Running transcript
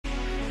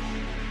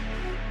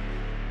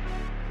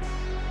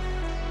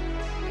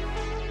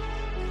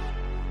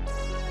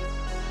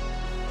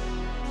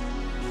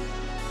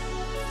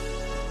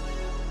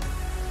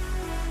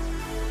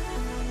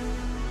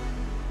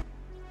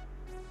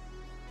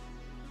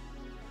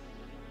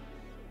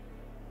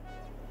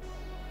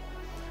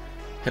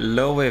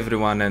Hello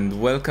everyone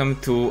and welcome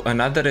to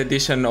another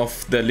edition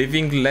of the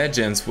Living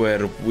Legends,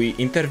 where we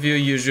interview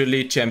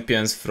usually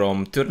champions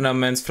from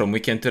tournaments, from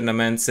weekend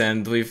tournaments,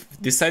 and we've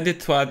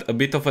decided to add a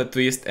bit of a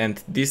twist,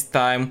 and this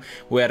time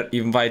we're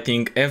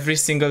inviting every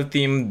single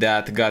team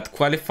that got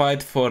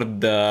qualified for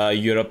the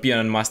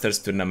European Masters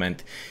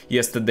tournament.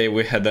 Yesterday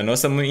we had an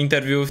awesome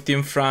interview with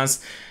Team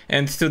France,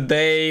 and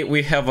today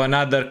we have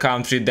another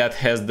country that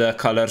has the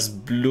colors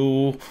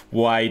blue,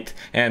 white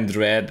and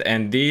red,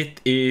 and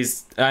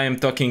I am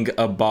talking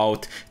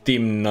about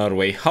Team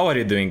Norway. How are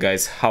you doing,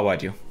 guys? How are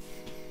you?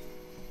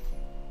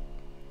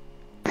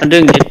 I'm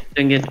doing good,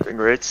 doing good. Doing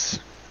great.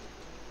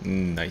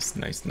 Nice.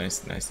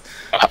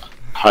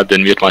 I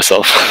didn't mute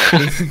myself.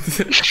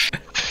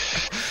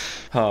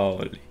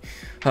 Holy.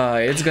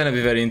 It's gonna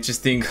be very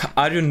interesting.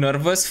 Are you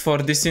nervous for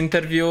this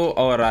interview,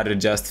 or are you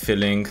just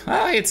feeling,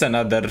 it's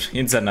another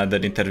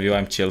interview,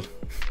 I'm chill?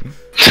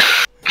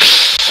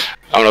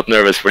 I'm not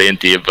nervous for the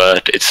interview,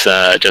 but it's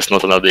just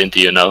not another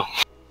interview now.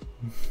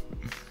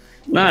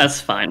 No,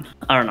 that's fine.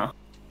 I don't know.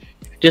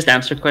 Just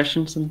answer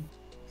questions and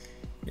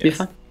be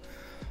fine.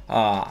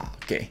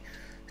 Okay.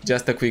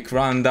 Just a quick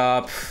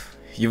roundup.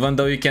 Even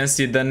though you can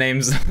see the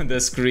names on the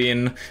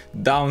screen,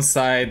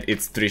 downside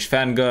it's Trish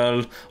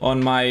Fangirl.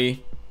 On my...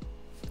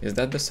 Is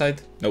that the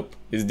side? Nope.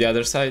 Is the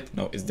other side?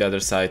 No, it's the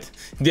other side.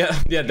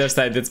 The other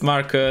side it's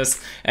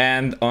Marcus.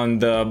 And on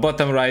the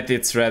bottom right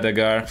it's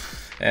Redegar.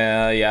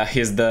 Yeah,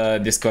 he's the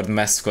Discord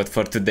mascot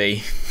for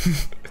today.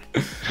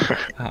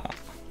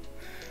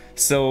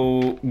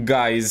 So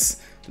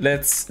guys,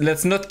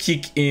 let's not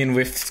kick in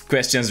with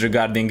questions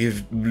regarding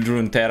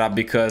Runeterra,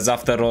 because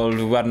after all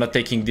we are not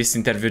taking this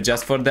interview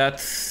just for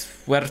that.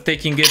 We're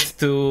taking it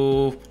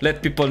to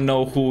let people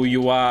know who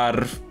you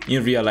are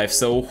in real life.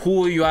 So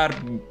who you are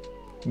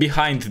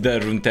behind the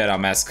Runeterra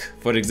mask.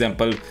 For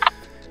example,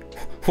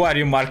 who are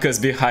you, Marcus,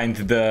 behind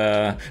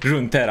the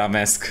Runeterra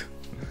mask?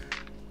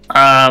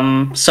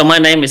 So my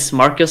name is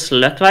Marcus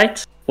Leviathan,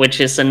 which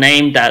is a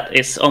name that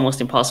is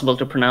almost impossible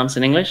to pronounce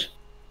in English.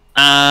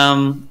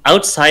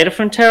 Outside of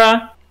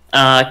Runeterra,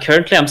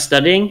 currently I'm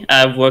studying.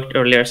 I've worked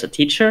earlier as a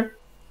teacher,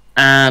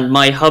 and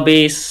my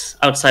hobbies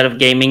outside of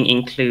gaming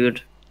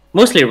include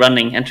mostly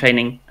running and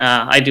training.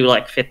 I do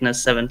like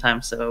fitness 7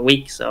 times a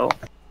week, so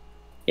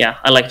yeah,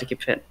 I like to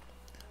keep fit.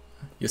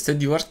 You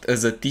said you worked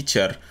as a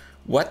teacher.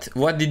 What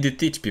did you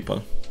teach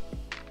people?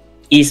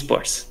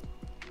 Esports.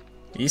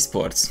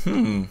 Esports.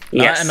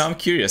 Yes. And I'm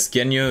curious.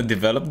 Can you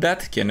develop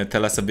that? Can you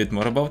tell us a bit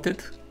more about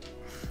it?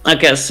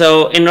 Okay,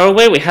 so in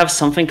Norway we have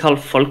something called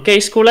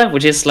Folkehøyskole,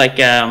 which is like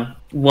a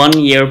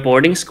 1-year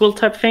boarding school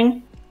type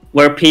thing,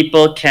 where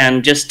people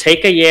can just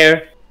take a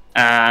year,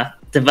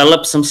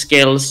 develop some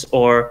skills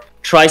or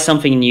try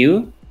something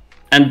new.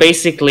 And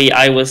basically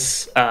I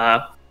was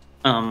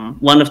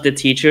one of the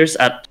teachers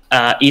at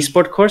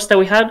esport course that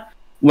we had,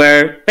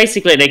 where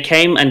basically they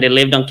came and they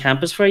lived on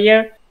campus for a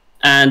year,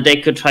 and they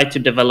could try to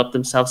develop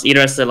themselves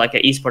either as like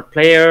an esport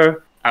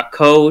player, a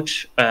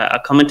coach, a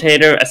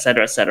commentator,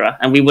 etc., etc.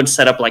 And we would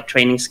set up like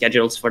training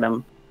schedules for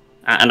them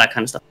and that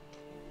kind of stuff.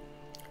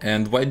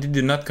 And why did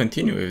you not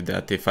continue with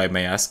that, if I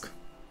may ask?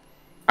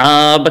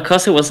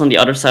 Because it was on the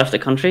other side of the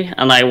country,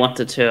 and I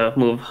wanted to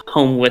move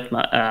home with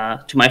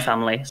to my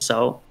family.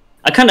 So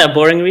a kind of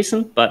boring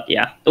reason, but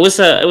yeah, it was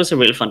a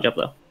really fun job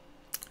though.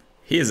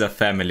 He is a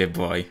family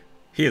boy.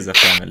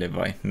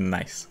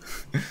 Nice.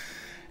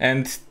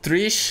 And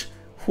Trish,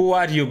 who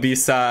are you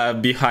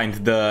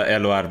behind the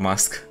LOR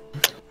mask?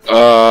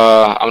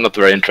 I'm not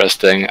very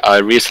interesting. I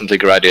recently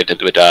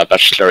graduated with a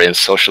bachelor in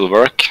social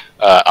work.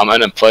 I'm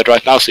unemployed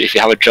right now, so if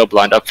you have a job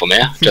lined up for me,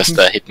 just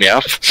hit me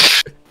up.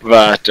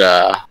 But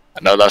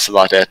no, that's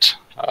about it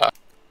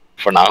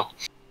for now.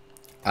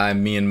 I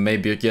mean,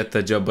 maybe you get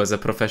a job as a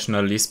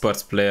professional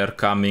esports player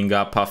coming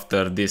up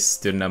after this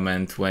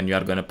tournament when you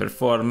are gonna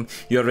perform.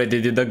 You already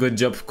did a good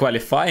job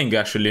qualifying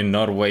actually in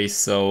Norway,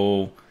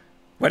 so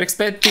we're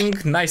expecting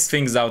nice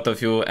things out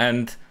of you.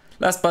 And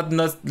last but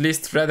not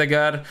least,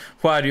 Redegar,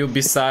 who are you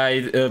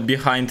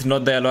behind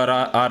not the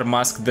LR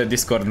mask, the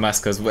Discord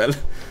mask as well?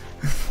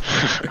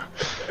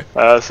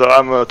 So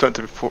I'm a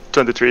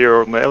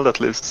 23-year-old male that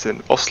lives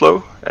in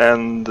Oslo,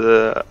 and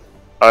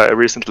I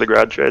recently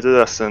graduated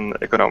as an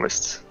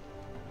economist.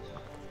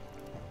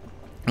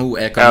 Ooh,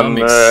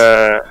 economics.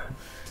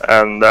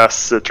 And as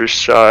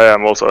Trish, I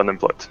am also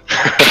unemployed.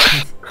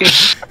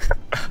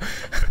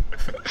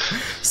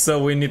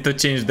 So we need to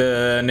change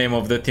the name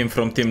of the team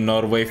from Team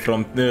Norway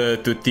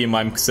to Team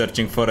I'm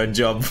searching for a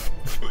job.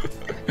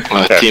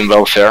 Team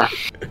welfare.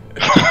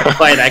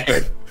 Quite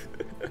accurate.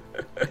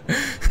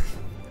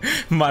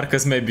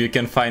 Marcus, maybe you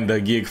can find a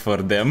gig for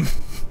them.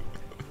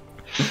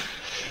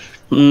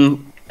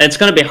 It's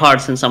gonna be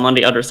hard since I'm on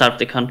the other side of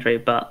the country,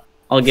 but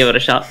I'll give it a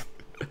shot.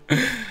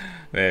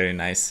 Very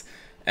nice.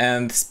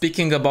 And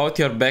speaking about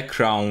your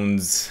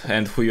backgrounds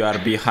and who you are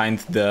behind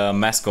the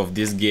mask of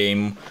this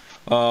game,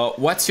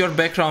 what's your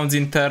background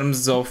in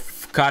terms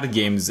of card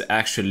games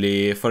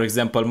actually? For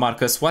example,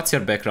 Marcus, what's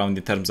your background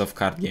in terms of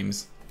card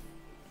games?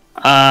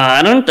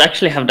 I don't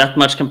actually have that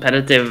much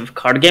competitive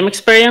card game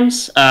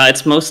experience.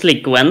 It's mostly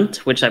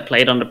Gwent, which I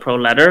played on the pro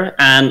ladder,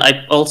 and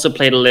I also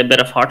played a little bit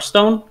of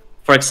Hearthstone,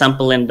 for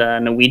example, in the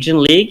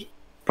Norwegian league,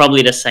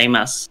 probably the same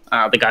as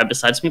the guy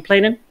besides me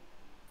played in.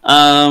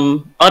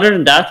 Other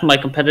than that, my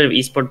competitive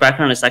esport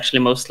background is actually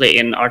mostly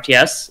in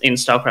RTS, in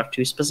StarCraft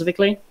 2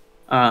 specifically.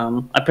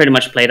 I pretty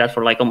much played that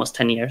for like almost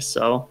 10 years,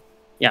 so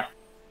yeah.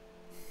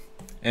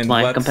 And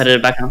My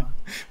competitive background.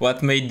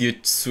 What made you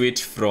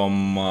switch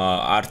from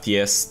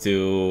RTS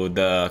to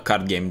the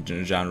card game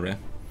genre?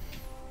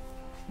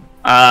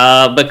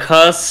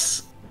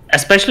 Because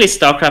especially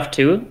StarCraft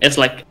 2 is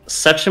like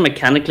such a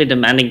mechanically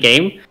demanding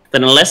game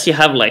that unless you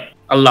have like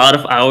a lot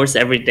of hours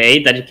every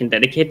day that you can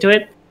dedicate to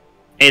it,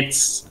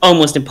 it's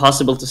almost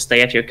impossible to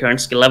stay at your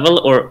current skill level,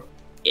 or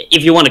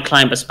if you want to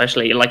climb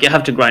especially, like you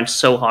have to grind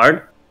so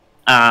hard.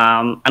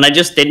 And I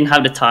just didn't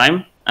have the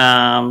time.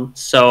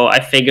 So I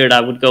figured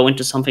I would go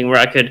into something where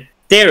I could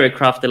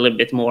theorycraft a little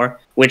bit more,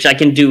 which I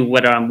can do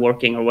whether I'm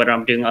working or whether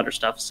I'm doing other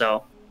stuff.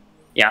 So,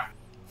 yeah.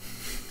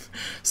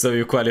 So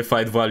you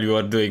qualified while you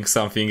are doing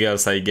something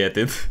else, I get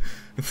it.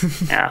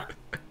 Yeah.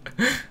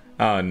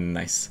 Oh,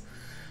 nice.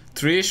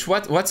 Trish,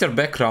 what's your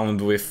background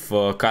with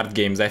card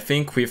games? I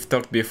think we've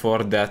talked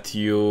before that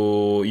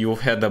you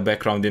had a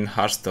background in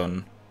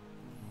Hearthstone.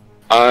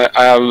 I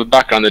have a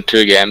background in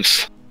 2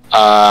 games.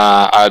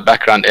 I have a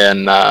background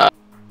in... I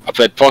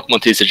played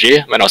Pokemon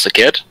TCG when I was a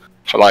kid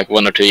for like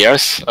 1 or 2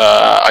 years.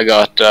 I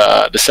got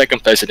the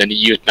 2nd place in the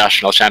Youth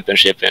National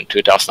Championship in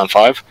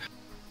 2005.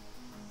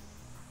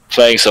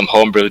 Playing some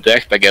homebrew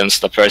deck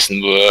against the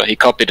person who... He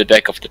copied the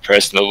deck of the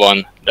person who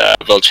won the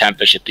World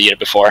Championship the year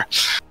before.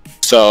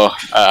 So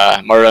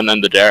my run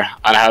ended there.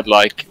 And I had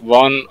like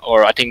 1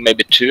 or I think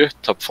maybe 2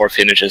 top 4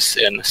 finishes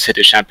in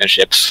city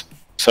championships.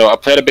 So I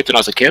played a bit when I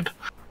was a kid.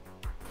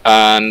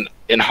 And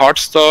in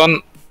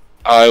Hearthstone,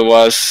 I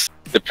was...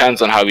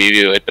 Depends on how you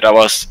view it, but I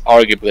was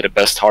arguably the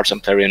best Hearthstone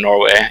player in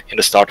Norway in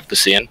the start of the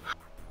scene.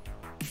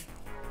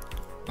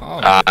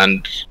 Oh.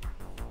 And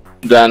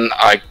then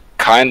I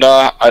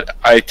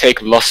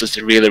take losses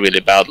really,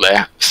 really badly.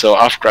 So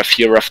after a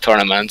few rough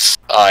tournaments,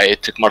 I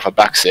took more of a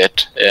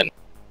backseat in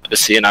the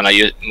scene, and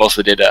I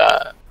mostly did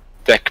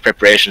deck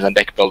preparations and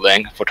deck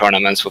building for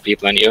tournaments for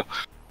people I knew.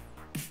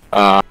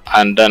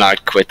 And then I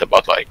completely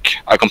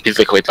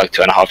quit like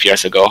 2.5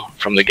 years ago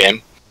from the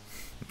game.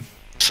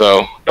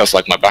 So that's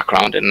like my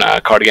background in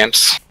card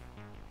games.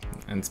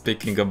 And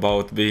speaking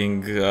about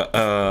being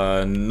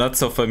not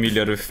so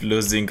familiar with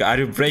losing, are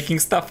you breaking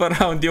stuff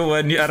around you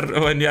when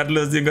you're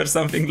losing or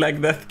something like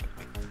that?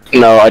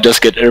 No, I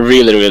just get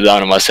really, really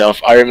down on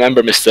myself. I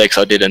remember mistakes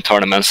I did in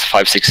tournaments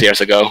 5-6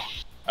 years ago,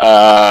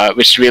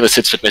 which really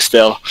sits with me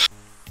still.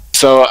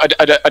 So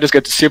I just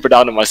get super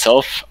down on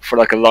myself for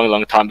like a long,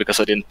 long time because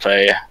I didn't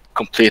play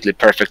completely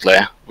perfectly,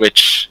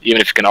 which even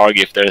if you can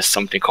argue if there is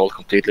something called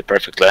completely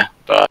perfectly,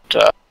 but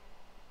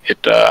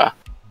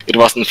it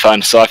wasn't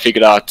fun. So I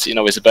figured out,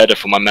 it's better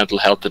for my mental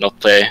health to not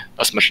play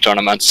as much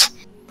tournaments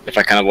if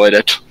I can avoid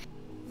it.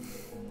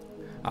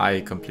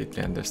 I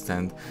completely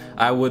understand.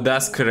 I would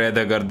ask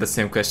Redegard the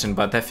same question,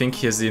 but I think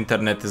his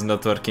internet is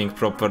not working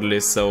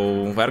properly,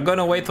 so we're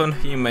gonna wait on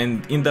him,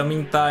 and in the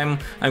meantime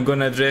I'm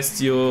gonna address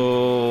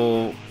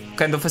you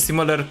kind of a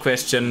similar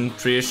question,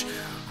 Trish.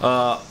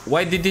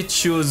 Why did you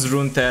choose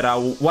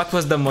Runeterra? What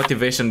was the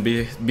motivation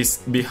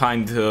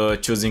behind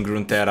choosing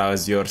Runeterra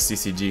as your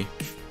CCG?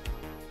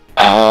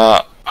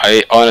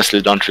 I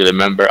honestly don't really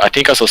remember. I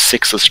think I saw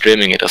Six was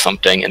streaming it or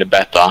something in the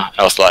beta.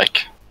 I was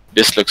like,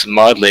 this looks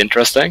mildly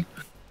interesting.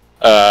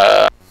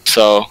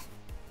 So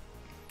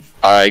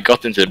I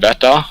got into the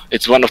beta.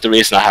 It's one of the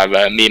reasons I have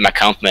meme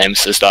account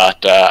names is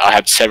that I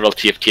had several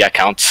TFT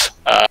accounts,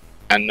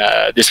 and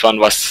this one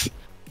was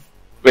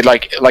with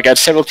like I had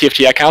several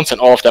TFT accounts, and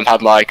all of them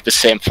had like the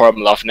same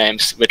formula of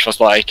names, which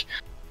was like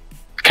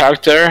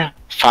character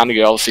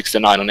fangirl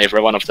 69 on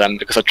every one of them,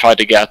 because I tried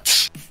to go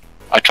 10-0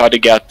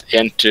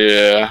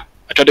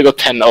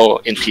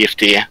 in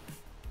TFT,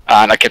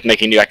 and I kept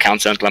making new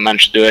accounts until I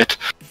managed to do it.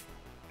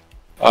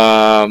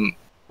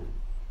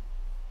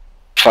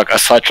 Fuck, I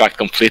sidetracked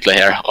completely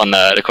here on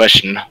the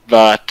question,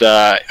 but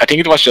I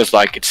think it was just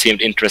like it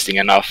seemed interesting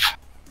enough,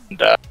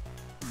 and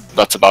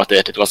that's about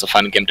it. It was a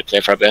fun game to play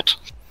for a bit.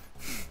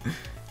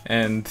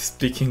 And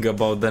speaking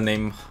about the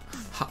name,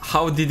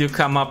 how did you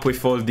come up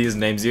with all these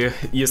names?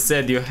 You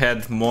said you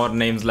had more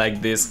names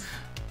like this.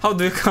 How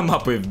do you come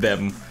up with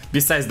them,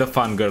 besides the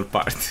fangirl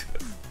part?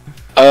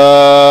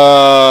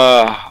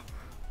 I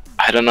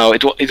don't know.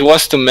 It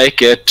was to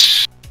make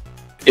it...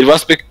 It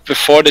was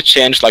before they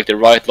changed like the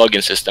right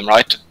login system,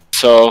 right?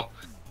 So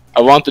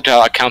I wanted to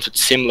have accounts with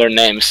similar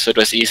names, so it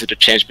was easy to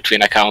change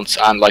between accounts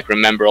and like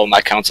remember all my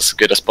accounts as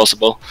good as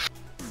possible.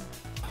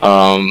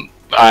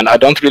 And I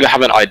don't really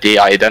have an ID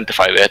I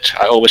identify with.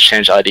 I always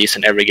change IDs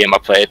in every game I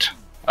played.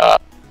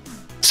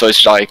 So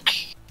it's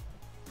like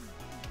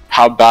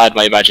how bad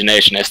my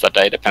imagination is that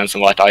day depends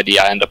on what ID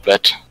I end up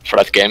with for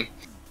that game.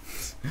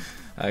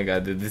 I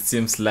got it. It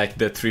seems like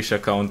the Trish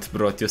account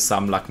brought you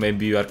some luck.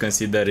 Maybe you are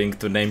considering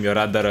to name your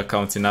other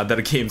accounts in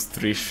other games,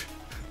 Trish.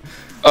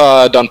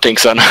 Don't think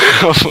so. No.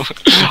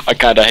 I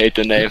kinda hate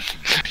the name.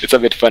 It's a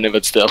bit funny,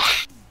 but still.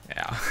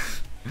 Yeah.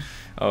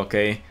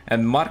 Okay.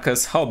 And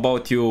Marcus, how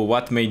about you?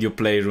 What made you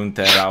play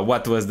Runeterra?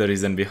 What was the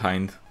reason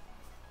behind?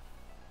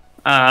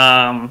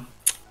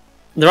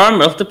 There are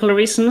multiple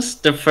reasons.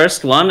 The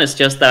first one is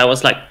just that I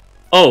was like,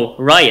 oh,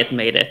 Riot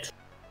made it.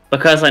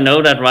 Because I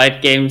know that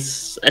Riot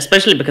games,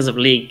 especially because of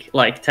League,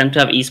 like tend to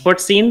have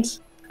esports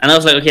scenes. And I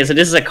was like, okay, so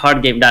this is a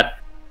card game that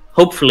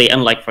hopefully,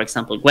 unlike, for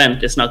example,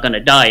 Gwent, is not going to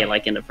die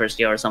like in the first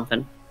year or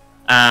something.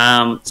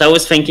 So I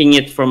was thinking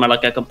it from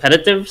a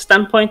competitive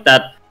standpoint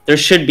that there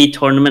should be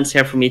tournaments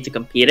here for me to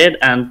compete in,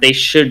 and they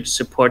should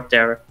support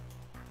their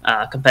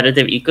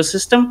competitive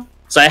ecosystem.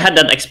 So I had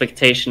that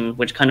expectation,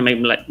 which kind of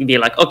made me be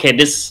like, okay,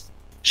 this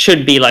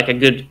should be like a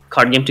good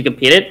card game to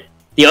compete in.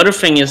 The other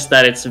thing is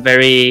that it's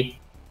very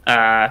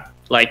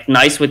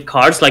nice with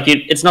cards. Like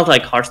it's not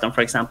like Hearthstone,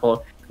 for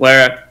example,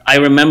 where I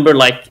remember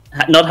like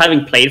not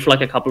having played for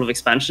like a couple of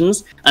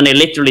expansions, and I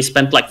literally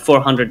spent like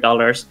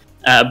 $400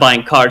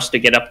 buying cards to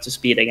get up to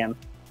speed again.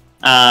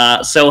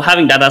 So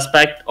having that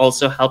aspect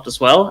also helped as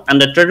well.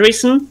 And the third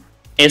reason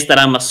is that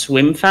I'm a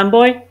Swim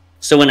fanboy.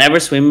 So whenever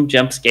Swim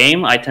jumps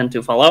game, I tend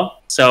to follow.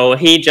 So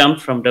he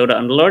jumped from Dota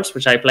Underlords,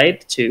 which I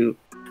played, to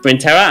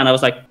Runeterra, and I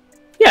was like,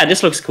 yeah,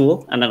 this looks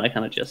cool. And then I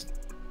kind of just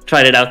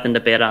tried it out in the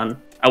beta, and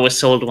I was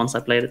sold once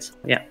I played it. So,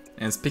 yeah.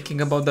 And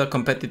speaking about the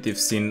competitive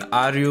scene,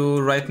 are you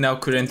right now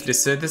currently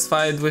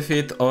satisfied with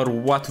it, or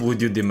what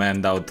would you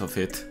demand out of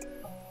it?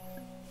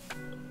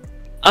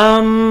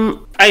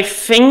 I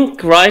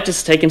think Riot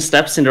is taking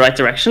steps in the right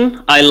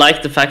direction. I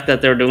like the fact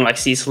that they're doing like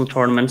seasonal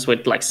tournaments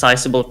with like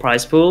sizable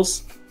prize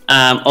pools.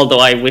 Although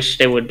I wish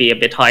they would be a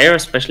bit higher,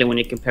 especially when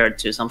you compare it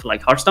to something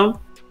like Hearthstone.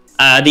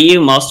 The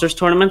EU Masters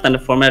tournament and the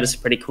format is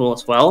pretty cool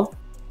as well.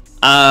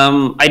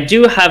 I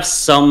do have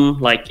some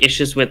like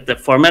issues with the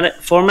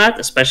format,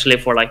 especially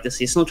for like the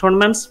seasonal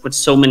tournaments with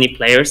so many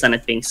players and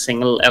it being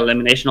single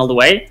elimination all the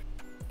way.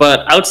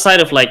 But outside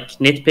of like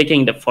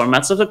nitpicking the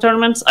formats of the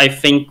tournaments, I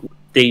think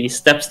the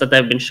steps that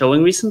they've been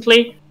showing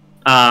recently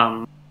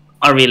are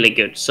really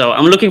good. So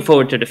I'm looking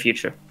forward to the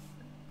future.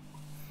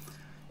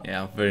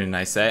 Yeah, very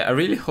nice. I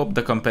really hope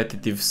the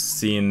competitive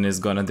scene is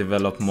gonna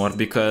develop more,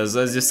 because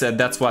as you said,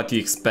 that's what you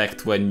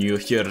expect when you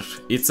hear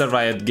it's a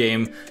Riot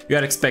game. You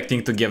are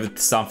expecting to give it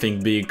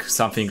something big,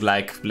 something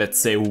like, let's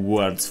say,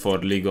 Worlds for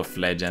League of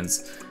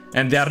Legends.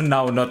 And they are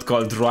now not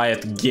called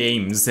Riot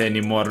Games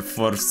anymore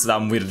for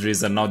some weird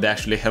reason. Now they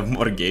actually have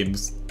more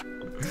games.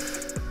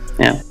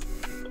 Yeah.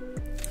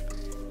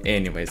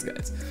 Anyways,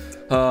 guys.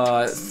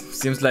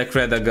 Seems like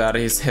Redagar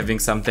is having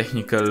some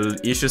technical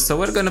issues, so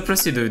we're gonna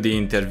proceed with the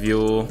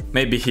interview.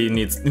 Maybe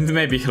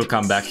he'll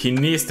come back. He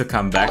needs to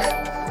come back.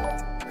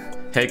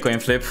 Hey,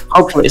 Coinflip.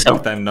 Hopefully so.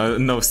 Long time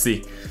no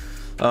see.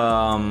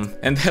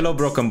 And hello,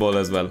 Broken Ball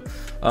as well.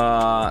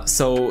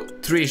 So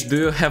Trish, do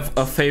you have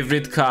a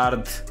favorite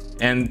card?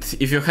 And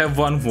if you have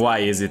one, why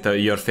is it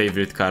your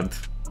favorite card?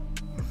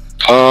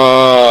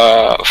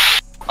 I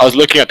was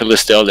looking at the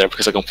list earlier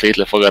because I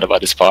completely forgot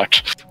about this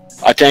part.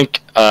 I think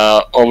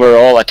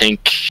overall, I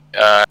think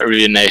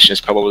Ruination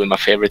is probably my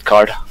favorite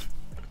card.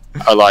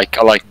 I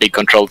like big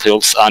control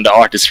tools, and the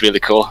art is really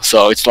cool.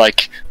 So it's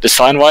like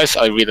design-wise,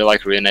 I really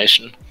like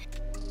Ruination,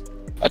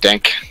 I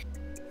think.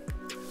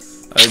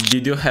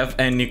 Did you have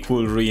any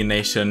cool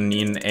Ruination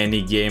in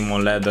any game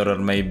on ladder, or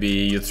maybe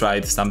you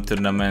tried some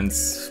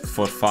tournaments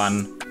for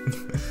fun?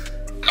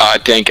 I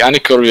think any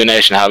cool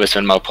Ruination I have is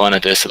when my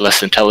opponent is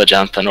less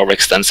intelligent and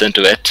overextends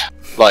into it.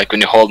 Like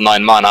when you hold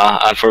 9 mana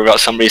and for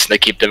some reason they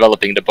keep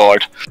developing the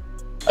board.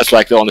 That's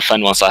like the only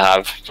fun ones I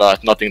have,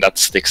 but nothing that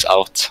sticks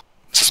out.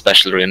 It's a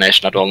special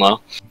Ruination at all now.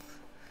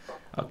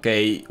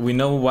 Okay, we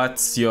know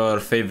what's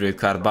your favorite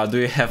card, but do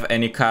you have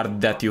any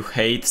card that you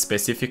hate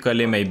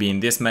specifically? Maybe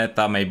in this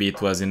meta, maybe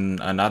it was in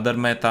another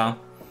meta?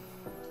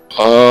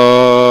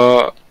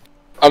 I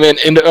mean,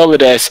 in the early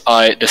days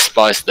I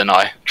despised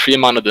Deny. 3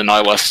 mana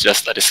Deny was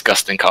just a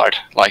disgusting card.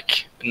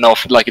 Like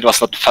it was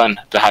not fun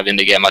to have in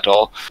the game at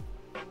all.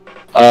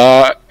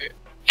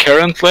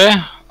 Currently,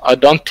 I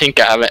don't think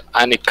I have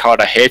any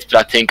card I hate, but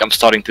I think I'm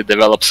starting to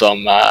develop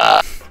some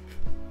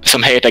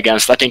hate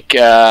against. I think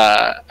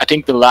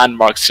the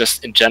landmarks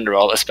just in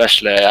general,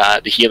 especially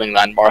the healing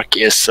landmark,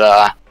 is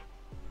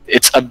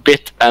it's a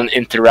bit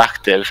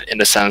interactive in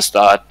the sense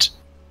that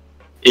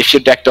if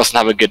your deck doesn't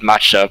have a good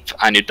matchup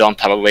and you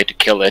don't have a way to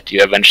kill it,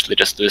 you eventually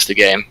just lose the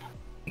game.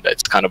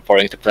 That's kind of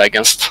boring to play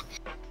against.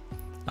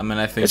 I mean,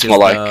 I think it's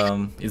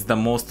the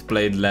most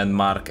played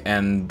landmark,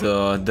 and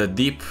the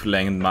deep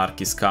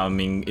landmark is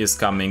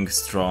coming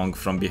strong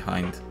from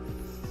behind.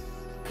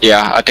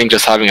 Yeah, I think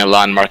just having a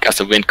landmark as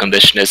a win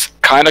condition is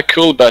kind of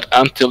cool, but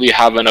until you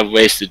have enough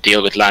ways to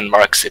deal with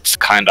landmarks, it's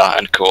kind of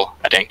uncool,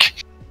 I think,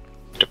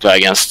 to play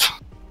against.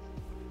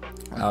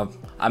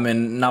 I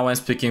mean, now I'm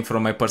speaking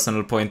from my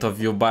personal point of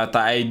view, but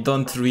I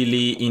don't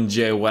really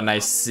enjoy when I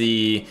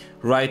see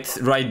right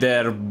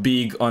there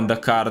big on the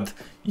card,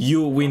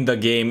 you win the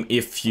game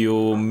if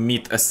you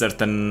meet a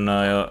certain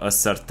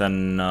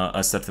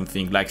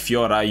thing. Like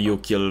Fiora, you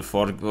kill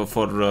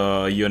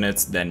 4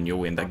 units, then you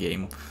win the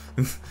game.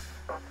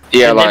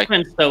 Yeah, The like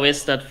difference though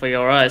is that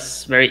Fiora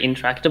is very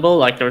intractable.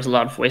 Like there's a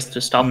lot of ways to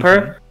stop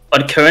her.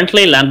 But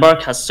currently,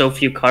 Landmark has so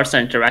few cards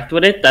that interact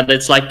with it that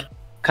it's like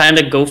kind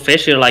of go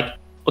fish. You're like,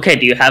 okay,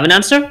 do you have an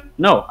answer?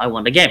 No, I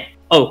won the game.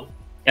 Oh,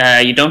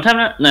 you don't have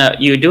an no,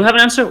 you do have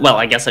an answer? Well,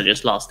 I guess I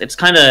just lost. It's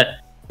kind of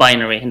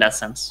binary in that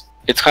sense.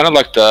 it's kind of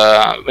like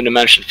when you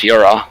mentioned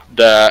Fiora,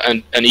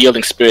 the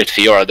Unyielding Spirit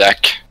Fiora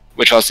deck,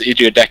 which was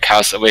either your deck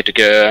has a way to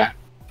go.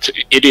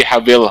 Either you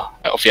have Will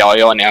of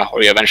Ionia,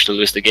 or you eventually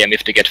lose the game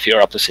if they get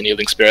Fiora plus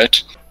Unyielding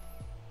Spirit.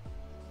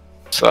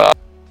 So,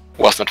 it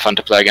was not fun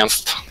to play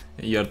against.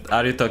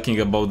 Are you talking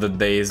about the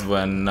days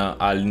when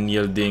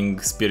Unyielding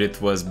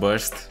Spirit was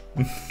burst?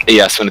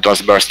 Yes, when it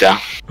was burst, yeah.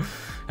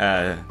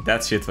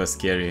 That shit was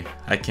scary,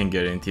 I can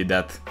guarantee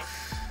that.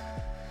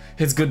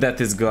 It's good that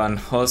it's gone.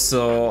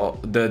 Also,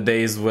 the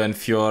days when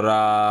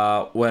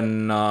Fiora,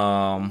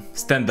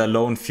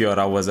 standalone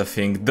Fiora was a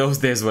thing, those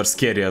days were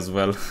scary as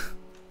well.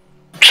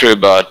 True,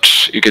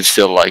 but you could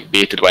still like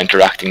beat it by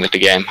interacting with the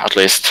game, at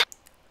least.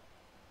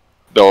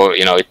 Though,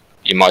 you know,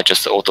 you might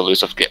just auto lose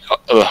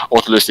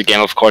the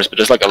game, of course, but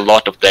there's like a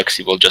lot of decks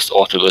you will just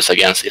auto lose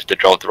against if they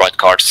draw the right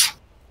cards.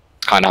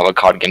 It's kind of how a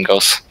card game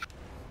goes.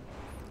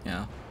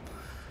 Yeah.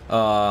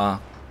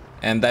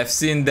 And I've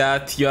seen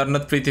that you are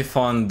not pretty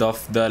fond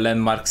of the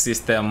landmark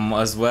system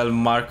as well,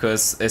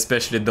 Marcus,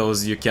 especially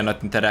those you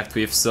cannot interact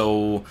with.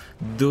 So,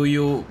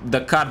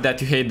 the card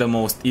that you hate the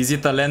most, is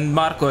it a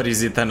landmark or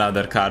is it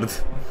another card?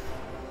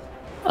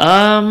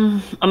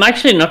 I'm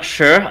actually not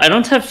sure. I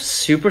don't have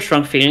super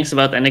strong feelings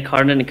about any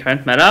card in the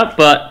current meta,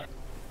 but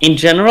in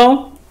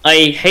general,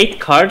 I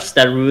hate cards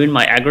that ruin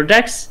my aggro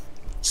decks.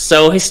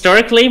 So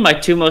historically, my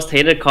two most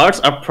hated cards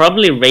are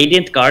probably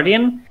Radiant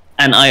Guardian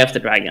and Eye of the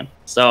Dragon.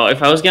 So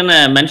if I was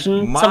gonna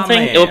mention something,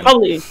 it would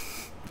probably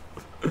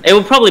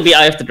be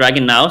Eye of the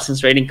Dragon now,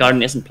 since Radiant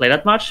Guardian isn't played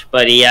that much.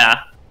 But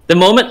yeah, the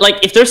moment,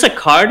 like, if there's a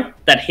card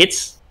that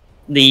hits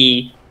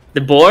the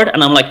board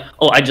and I'm like,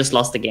 oh, I just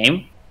lost the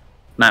game,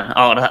 man,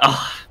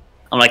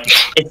 I'm like,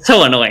 it's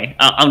so annoying.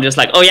 I'm just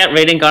like, oh yeah,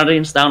 Radiant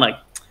Guardian's down, like,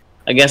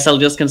 I guess I'll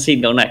just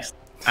concede, go next.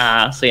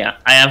 So yeah,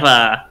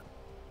 I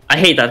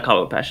hate that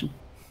card with passion.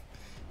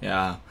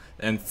 Yeah.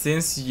 And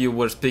since you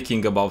were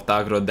speaking about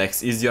aggro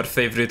decks, is your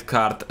favorite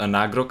card an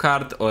aggro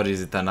card or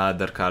is it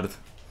another card?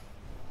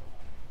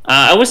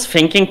 I was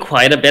thinking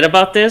quite a bit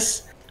about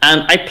this,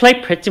 and I play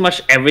pretty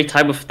much every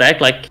type of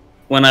deck. Like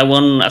when I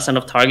won Ascent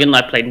of Targon,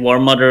 I played War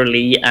Mother,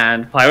 Lee,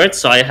 and Pirates,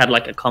 so I had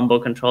like a combo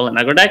control and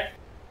aggro deck.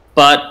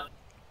 But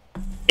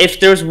if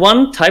there's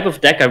one type of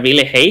deck I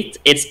really hate,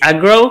 it's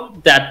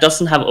aggro that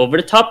doesn't have over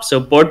the top. So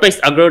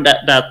board-based aggro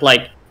that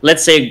like,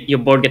 let's say your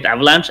board gets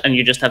avalanche and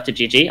you just have to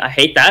GG. I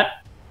hate that.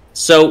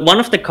 So one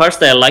of the cards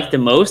that I like the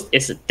most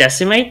is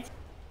Decimate,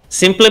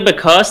 simply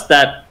because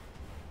that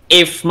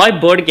if my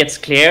board gets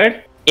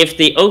cleared, if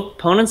the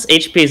opponent's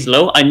HP is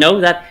low, I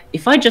know that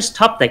if I just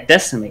top deck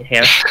Decimate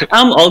here,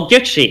 I'm all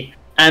Gucci,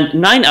 and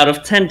 9 out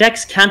of 10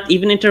 decks can't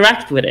even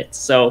interact with it,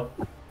 so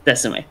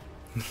Decimate.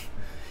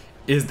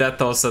 Is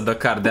that also the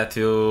card that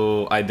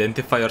you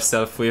identify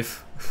yourself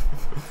with?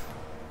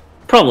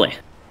 Probably.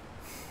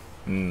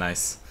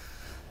 Nice.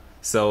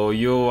 So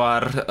you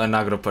are an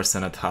aggro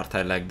person at heart,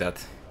 I like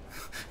that.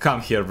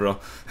 Come here, bro.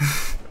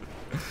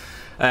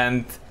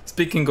 And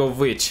speaking of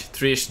which,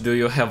 Trish, do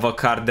you have a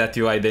card that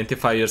you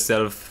identify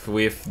yourself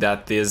with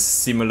that is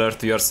similar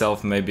to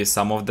yourself, maybe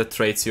some of the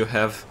traits you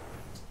have?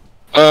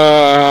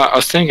 I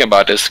was thinking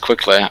about this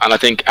quickly, and I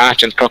think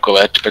Ancient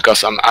Crocolet,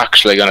 because I'm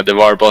actually gonna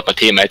devour both my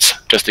teammates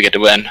just to get the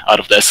win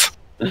out of this.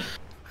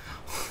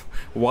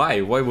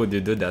 Why? Why would you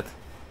do that?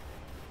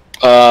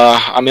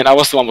 I mean, I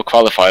was the one who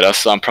qualified us,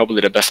 so I'm probably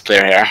the best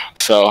player here.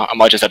 So I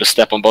might just have to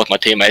step on both my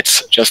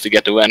teammates just to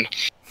get the win.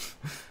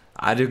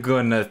 Are you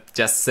gonna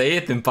just say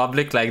it in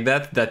public like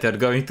that, that you're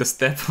going to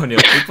step on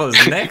your people's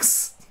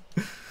necks?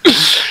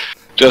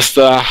 Just,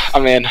 I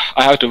mean,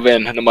 I have to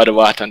win no matter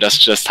what, and that's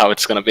just how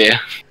it's gonna be.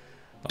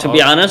 To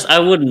be honest, I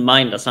wouldn't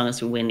mind as long as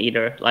we win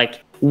either.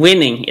 Like,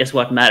 winning is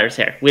what matters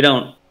here. We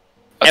don't...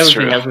 That's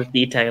everything true. else is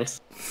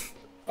details.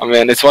 I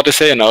mean, it's what they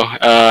say, you know.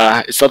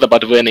 It's not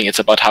about winning, it's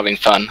about having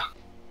fun.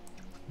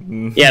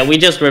 Yeah, we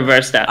just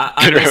reversed that.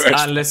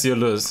 Unless you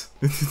lose.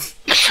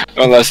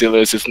 Unless you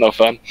lose, it's no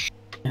fun.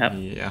 Yep.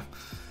 Yeah.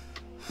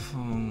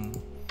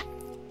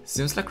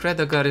 Seems like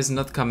Redagar is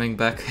not coming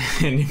back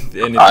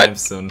anytime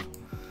soon.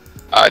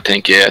 I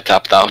think he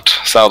tapped out,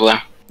 sadly.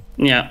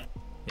 Yeah.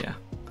 Yeah.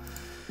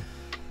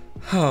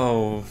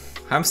 Oh,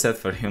 I'm sad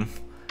for him.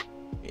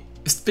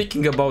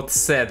 Speaking about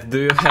sad, do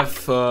you have,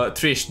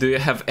 Trish, do you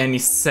have any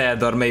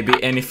sad or maybe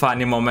any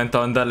funny moment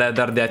on the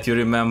ladder that you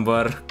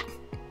remember?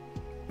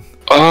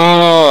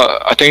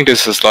 I think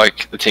this is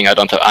like the thing I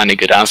don't have any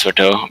good answer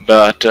to,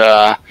 but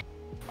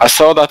I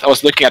saw that I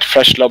was looking at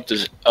Fresh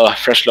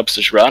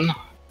Lobster's run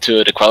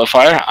to the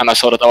qualifier, and I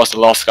saw that I was the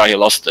last guy he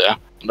lost to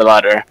on the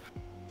ladder.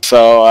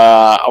 So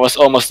I was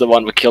almost the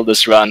one who killed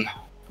this run.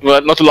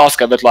 Well, not the last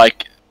guy, but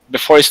like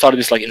before he started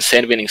this like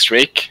insane winning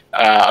streak,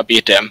 I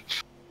beat him.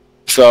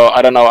 So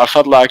I don't know, I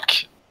felt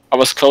like I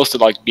was close to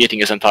like beating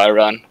his entire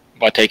run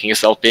by taking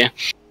his LP.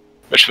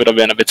 which would have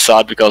been a bit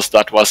sad because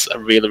that was a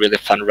really, really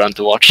fun run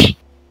to watch.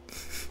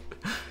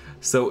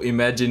 So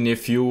imagine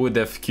if you would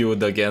have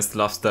queued against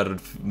Lobster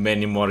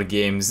many more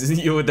games,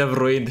 you would have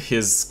ruined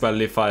his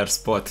qualifier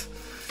spot.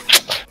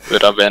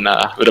 Would have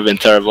been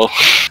terrible.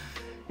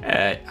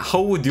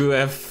 How would you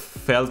have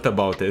felt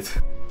about it?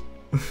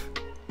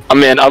 I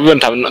mean, I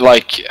wouldn't have,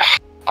 like,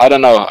 I don't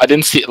know, I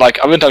didn't see, like,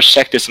 I wouldn't have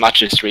checked his match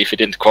history if he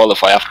didn't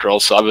qualify after all,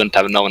 so I wouldn't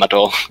have known at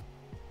all.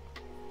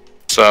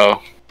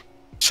 So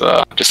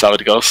just how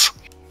it goes.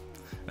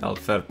 Well,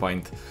 fair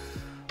point.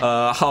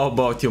 How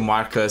about you,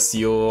 Marcus?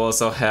 You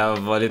also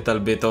have a little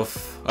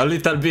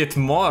bit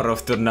more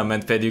of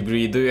tournament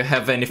pedigree. Do you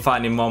have any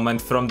funny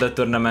moment from the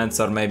tournaments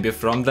or maybe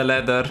from the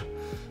ladder?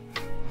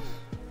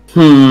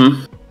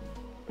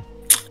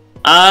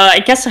 I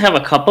guess I have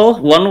a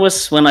couple. One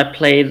was when I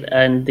played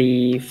in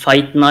the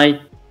fight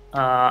night.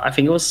 I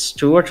think it was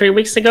 2 or 3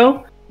 weeks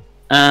ago.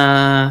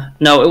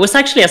 No, it was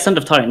actually Ascent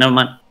of Tari. Never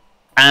mind.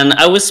 And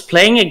I was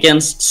playing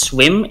against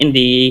Swim in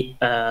the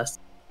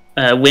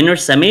winner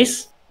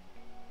semis.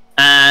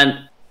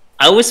 And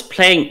I was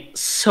playing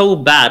so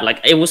bad,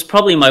 like it was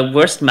probably my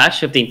worst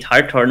match of the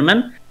entire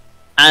tournament.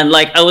 And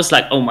like I was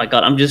like, oh my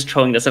god, I'm just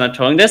throwing this and I'm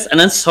throwing this, and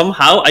then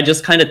somehow I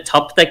just kind of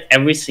top decked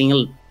every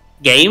single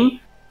game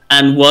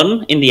and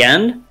won in the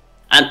end.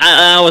 And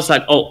I was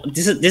like, oh,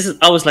 this is.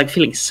 I was like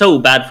feeling so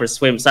bad for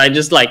Swim, so I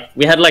just like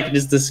we had like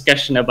this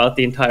discussion about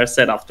the entire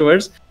set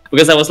afterwards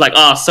because I was like,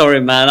 oh,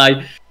 sorry man,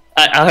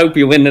 I hope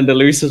you win in the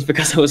losers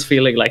because I was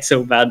feeling like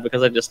so bad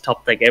because I just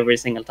top deck every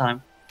single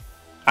time.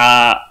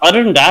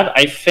 Other than that,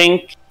 I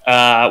think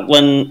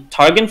when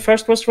Targon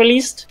first was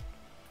released,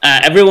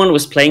 everyone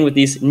was playing with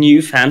these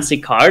new fancy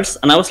cards,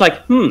 and I was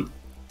like,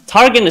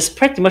 Targon is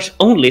pretty much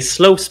only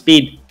slow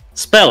speed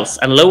spells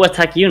and low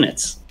attack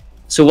units.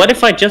 So what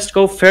if I just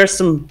go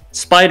Fearsome,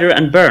 Spider,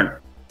 and Burn?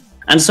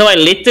 And so I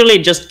literally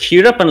just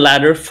queued up on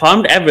ladder,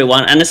 farmed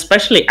everyone, and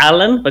especially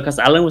Alan, because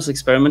Alan was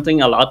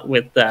experimenting a lot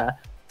with the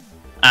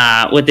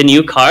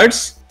new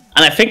cards.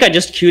 And I think I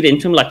just queued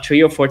into him like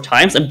 3 or 4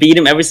 times and beat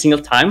him every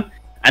single time.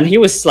 And he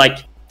was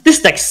like,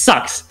 this deck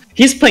sucks.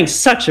 He's playing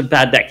such a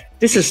bad deck.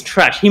 This is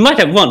trash. He might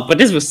have won, but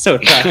this was so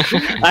trash.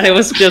 And it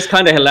was just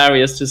kind of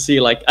hilarious to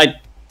see. Like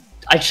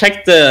I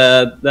checked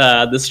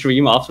the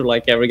stream after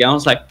like every game. I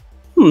was like,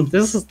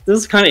 this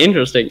is kind of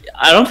interesting.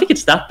 I don't think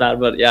it's that bad,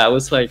 but yeah, it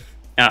was like,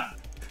 yeah,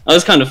 it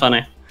was kind of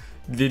funny.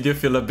 Did you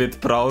feel a bit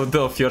proud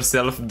of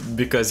yourself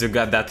because you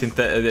got that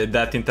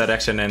that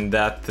interaction and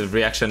that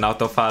reaction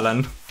out of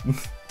Alan?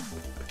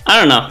 I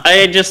don't know.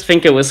 I just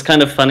think it was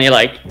kind of funny.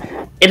 Like,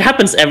 it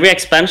happens every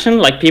expansion.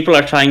 Like, people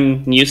are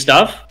trying new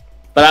stuff.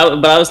 But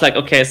I was like,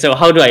 okay, so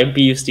how do I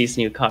abuse these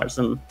new cards?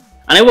 And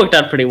it worked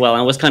out pretty well.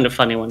 And it was kind of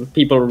funny when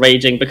people were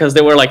raging because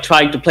they were like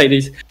trying to play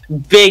these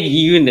big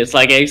units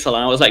like Axel.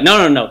 And I was like,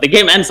 no. The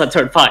game ends at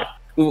turn 5.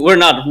 We're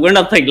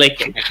not playing late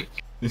game.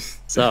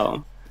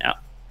 So, yeah.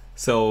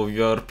 So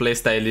your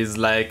playstyle is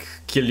like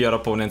kill your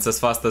opponents as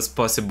fast as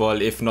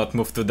possible. If not,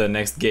 move to the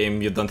next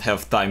game. You don't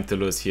have time to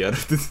lose here.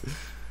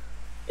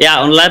 Yeah,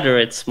 on ladder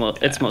it's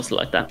mostly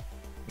like that.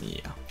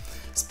 Yeah.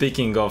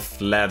 Speaking of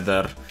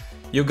ladder,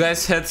 you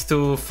guys had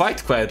to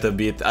fight quite a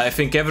bit. I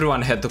think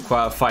everyone had to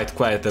fight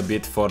quite a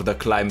bit for the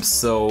climb.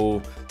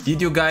 So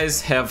did you guys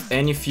have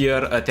any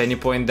fear at any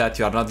point that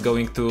you are not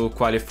going to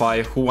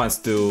qualify? Who wants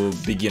to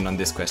begin on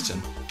this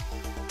question?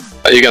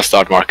 You can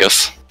start,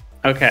 Marcus.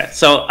 Okay,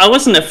 so I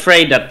wasn't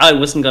afraid that I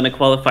wasn't going to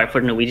qualify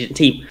for the Norwegian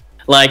team.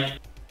 Like,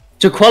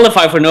 to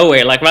qualify for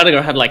Norway, like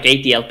Radigar had like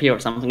 80 LP or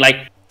something.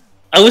 Like,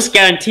 I was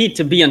guaranteed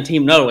to be on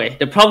Team Norway.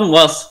 The problem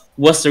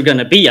was there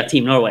gonna be a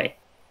Team Norway?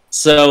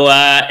 So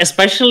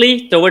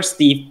especially towards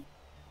the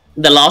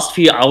last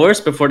few hours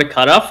before the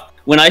cutoff,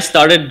 when I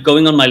started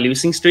going on my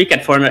losing streak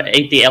at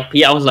 480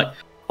 LP, I was like,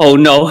 oh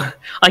no,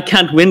 I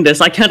can't win this.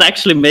 I can't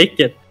actually make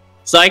it.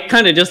 So I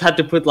kind of just had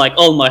to put like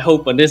all my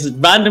hope on this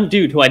random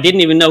dude who I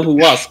didn't even know who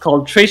was,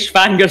 called Trish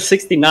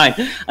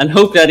Fanger69, and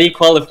hope that he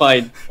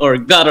qualified or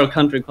got our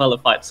country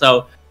qualified.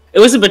 So it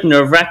was a bit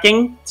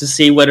nerve-wracking to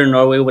see whether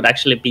Norway would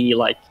actually be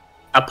like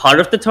a part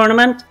of the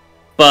tournament,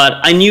 but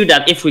I knew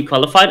that if we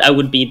qualified, I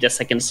would be the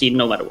second seed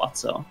no matter what.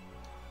 So,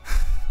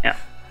 yeah.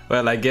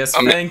 Well, I guess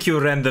thank you,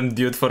 random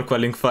dude, for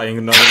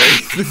qualifying Norway.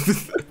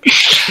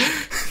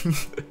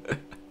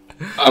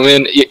 I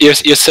mean,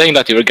 you're saying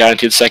that you were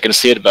guaranteed second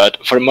seed,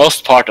 but for the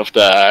most part of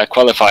the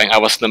qualifying, I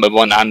was number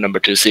 1 and number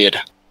 2 seed.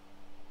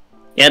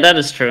 Yeah, that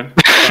is true.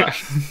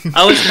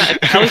 I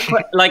was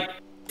like.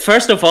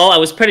 First of all, I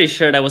was pretty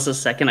sure that was a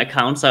second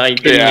account, so I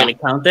didn't really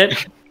count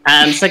it.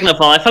 And second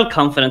of all, I felt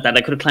confident that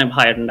I could climb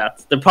higher than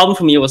that. The problem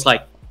for me was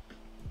like,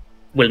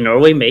 will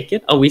Norway make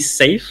it? Are we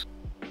safe?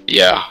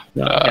 Yeah.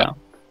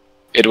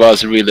 It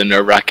was really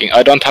nerve-wracking.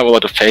 I don't have a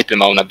lot of faith in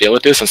my own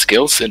abilities and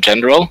skills in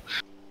general,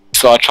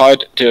 so I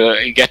tried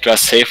to get to a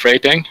safe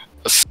rating,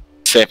 as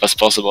safe as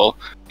possible.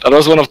 That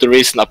was one of the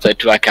reasons I played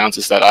 2 accounts,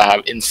 is that I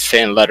have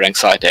insane ladder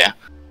anxiety.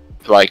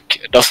 Like,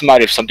 it doesn't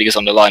matter if something is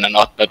on the line or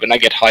not, but when I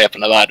get high up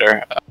on the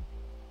ladder,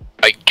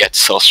 I get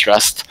so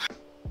stressed.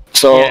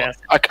 So Yes.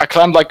 I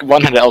climbed like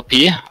 100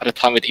 LP at a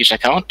time with each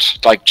account.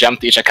 Like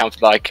jumped each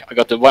account. Like I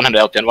got to 100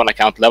 LP on one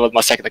account, leveled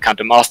my second account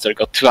to master,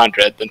 got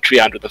 200, then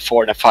 300, then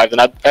 4, then 5. Then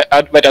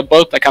I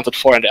both accounts at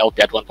 400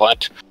 LP at one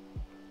point.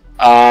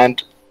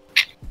 And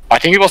I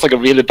think it was like a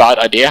really bad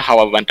idea how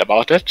I went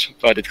about it,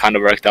 but it kind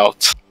of worked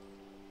out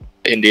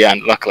in the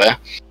end, luckily.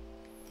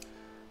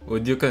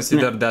 Would you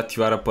consider that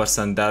you are a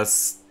person that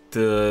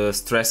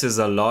stresses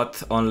a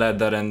lot on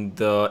ladder, and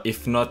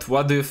if not,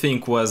 what do you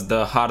think was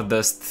the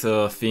hardest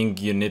thing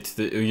you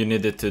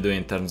needed to do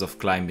in terms of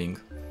climbing?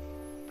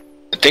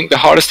 I think the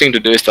hardest thing to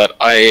do is that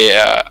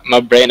my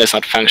brain is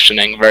not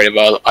functioning very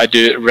well. I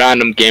do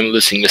random game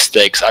losing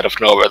mistakes out of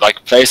nowhere,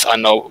 like plays I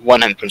know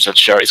 100%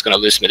 sure is gonna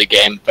lose me the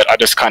game, but I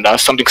just kind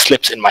of something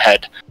slips in my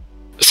head.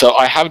 So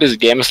I have these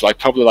games like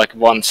probably like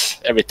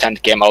once every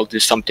 10th game I'll do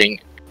something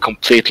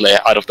completely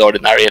out of the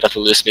ordinary that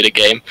will lose me the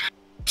game.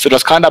 So it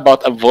was kind of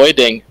about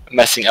avoiding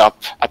messing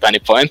up at any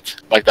point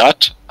like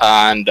that,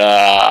 and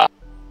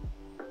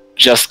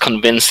just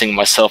convincing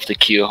myself to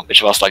queue,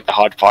 which was like the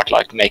hard part,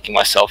 like making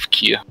myself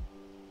queue,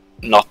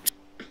 not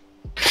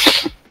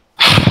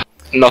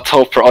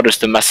hope for others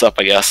to mess up,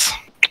 I guess,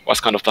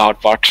 was kind of the hard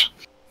part.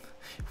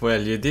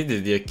 Well, you did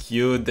it, you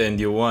queued and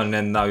you won,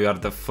 and now you are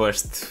the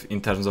first in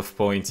terms of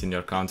points in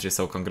your country,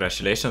 so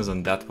congratulations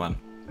on that one.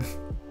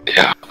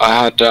 Yeah,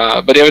 I had,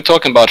 but yeah, we're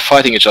talking about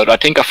fighting each other. I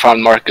think I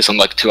found Marcus on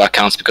like 2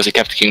 accounts because he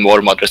kept kicking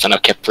more modders and I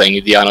kept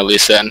playing Diana Lee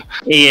Sin.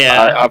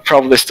 Yeah. I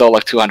probably stole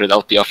like 200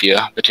 LP off you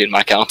between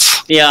my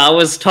accounts. Yeah, I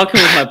was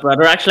talking with my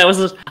brother. Actually,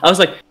 I was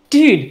like,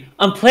 dude,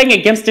 I'm playing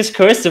against this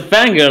coercive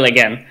fangirl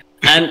again,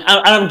 and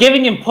I'm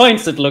giving him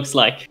points. It looks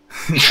like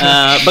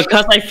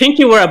because I think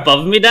you were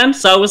above me then.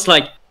 So I was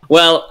like,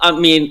 well, I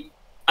mean,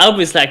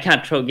 obviously I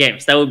can't throw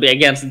games. That would be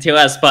against the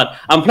TOS. But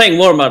I'm playing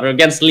War Mother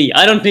against Lee.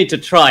 I don't need to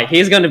try.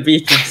 He's gonna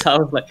beat me. So I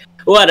was like,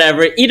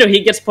 whatever. Either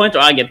he gets points or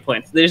I get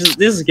points. This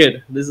is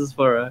good. This is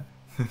for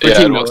yeah,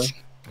 Team it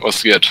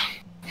was good.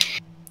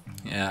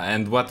 Yeah,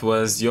 and what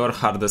was your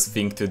hardest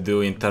thing to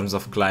do in terms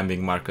of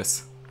climbing,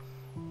 Marcus?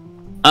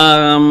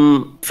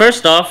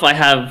 First off, I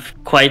have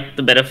quite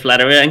a bit of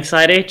ladder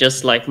anxiety,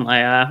 just like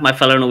my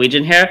fellow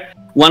Norwegian here.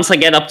 Once I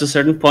get up to a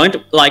certain point,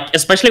 like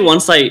especially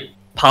once I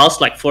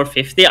passed like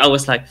 450, I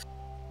was like,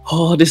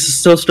 oh, this is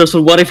so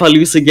stressful. What if I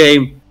lose a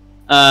game?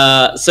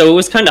 So it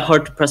was kind of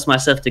hard to press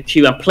myself to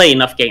queue and play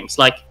enough games.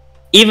 Like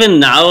even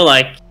now,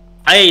 like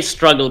I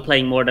struggle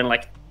playing more than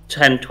like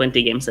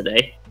 10-20 games a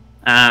day,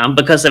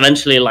 because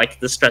eventually like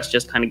the stress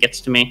just kind of gets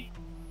to me.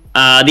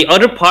 The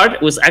other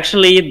part was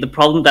actually the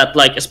problem that,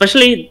 like,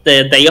 especially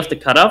the day of the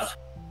cutoff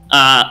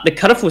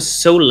was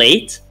so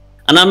late,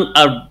 and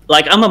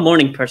I'm a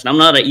morning person. I'm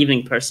not an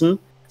evening person.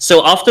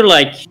 So after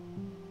like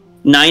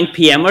 9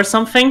 p.m. or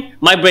something,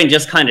 my brain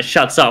just kind of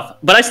shuts off.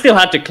 But I still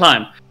had to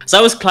climb. So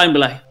I was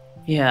climbing like,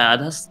 yeah,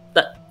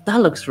 that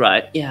looks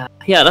right. Yeah,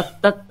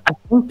 that I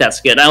think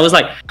that's good. I was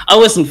like, I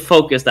wasn't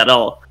focused at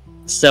all.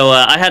 So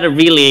I had a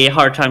really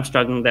hard time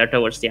struggling there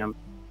towards the end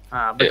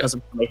because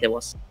of how late it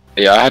was.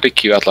 Yeah, I had to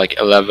queue at like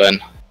 11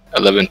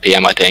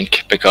 p.m. I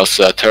think, because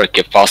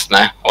Turkey passed me.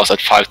 I was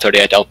at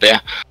 538 LP,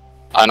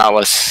 and I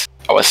was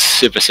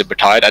super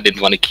tired. I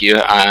didn't want to queue,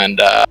 and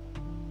I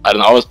don't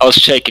know. I was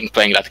shaking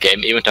playing that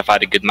game, even if I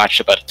had a good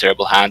matchup at a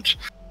terrible hand.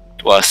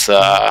 It was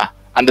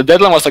and the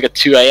deadline was like at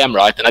 2 a.m.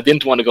 right, and I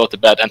didn't want to go to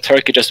bed, and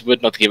Turkey just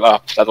would not give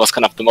up. That was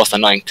kind of the most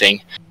annoying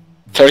thing.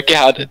 Turkey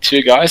had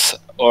 2 guys,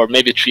 or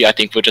maybe 3, I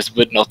think, who just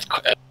would not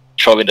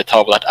throw in the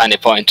towel at any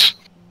point,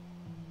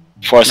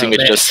 forcing me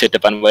to just sit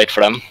up and wait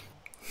for them.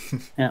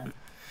 Yeah.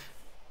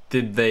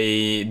 Did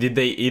they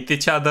eat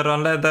each other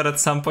on ladder at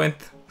some point?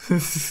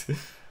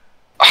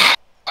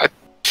 I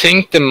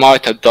think they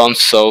might have done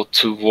so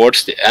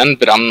towards the end,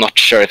 but I'm not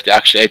sure if they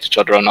actually ate each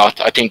other or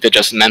not. I think they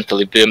just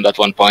mentally boomed at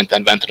one point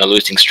and went on a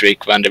losing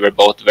streak when they were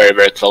both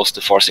very close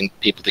to forcing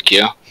people to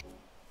queue.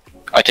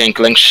 I think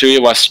Ling Shui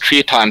was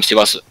 3 times he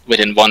was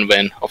within 1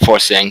 win of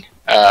forcing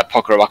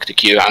Pokerwak to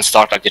queue and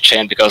start like the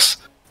chain, because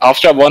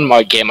after I won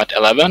my game at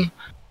 11,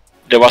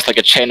 there was like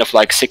a chain of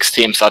like 6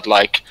 teams that,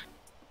 like,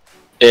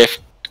 if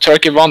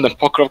Turkey won, then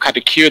Pokerwak had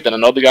to queue, then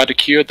another guy had to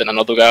queue, then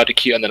another guy had to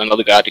queue, and then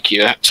another guy had to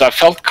queue. So I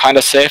felt kind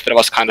of safe, but I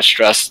was kind of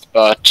stressed.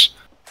 But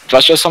it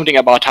was just something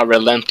about how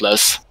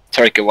relentless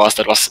Turkey was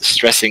that was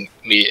stressing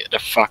me the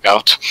fuck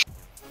out.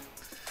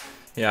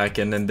 Yeah, I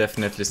can then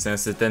definitely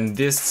sense it. And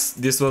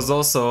this was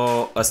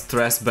also a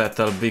stress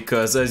battle,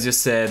 because as you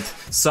said,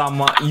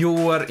 you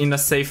were in a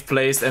safe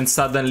place and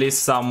suddenly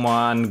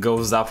someone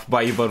goes up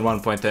by even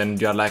 1 point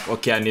and you're like,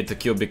 okay, I need to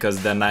queue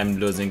because then I'm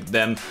losing.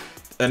 Then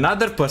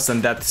another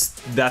person that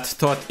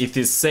thought it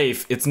is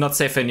safe, it's not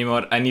safe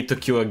anymore, I need to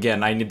queue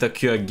again,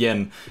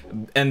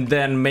 and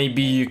then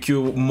maybe you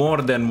queue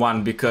more than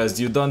one because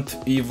you don't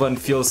even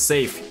feel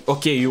safe.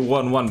 Okay, you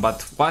won one,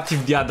 but what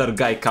if the other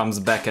guy comes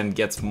back and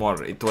gets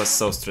more? It was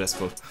so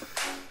stressful.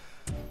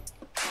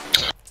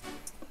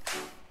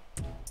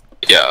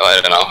 Yeah,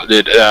 I don't know,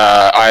 dude.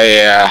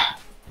 I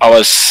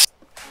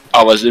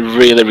was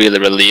really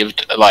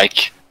relieved.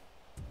 Like,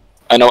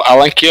 I know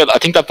Alan killed. I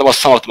think that was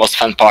some of the most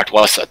fun part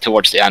was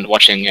towards the end,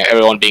 watching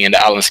everyone being in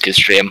the Alan's kill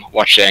stream,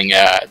 watching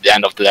the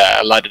end of the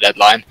ladder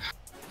deadline.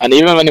 And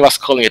even when he was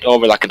calling it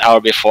over like an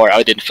hour before,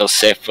 I didn't feel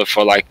safe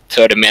for like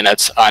 30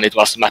 minutes, and it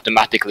was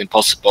mathematically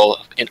impossible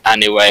in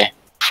any way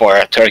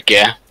for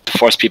Turkey to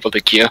force people to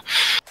queue.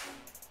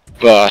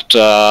 But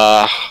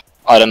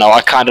I don't know,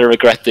 I kind of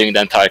regret doing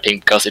the entire thing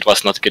because it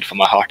was not good for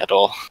my heart at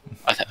all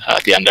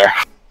at the end there.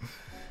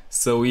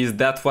 So is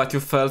that what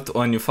you felt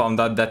when you found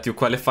out that you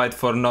qualified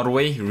for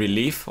Norway?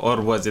 Relief? Or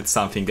was it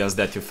something else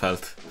that you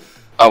felt?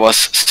 I was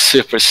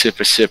super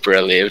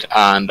relieved,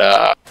 and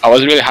I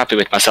was really happy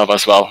with myself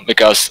as well,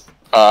 because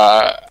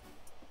I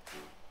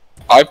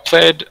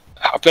played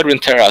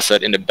Runeterra, I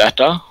said, in the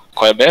beta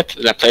quite a bit,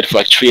 and I played for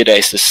like 3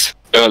 days this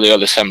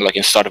early summer, like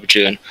in start of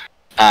June,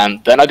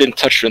 and then I didn't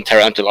touch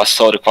Runeterra until I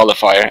saw the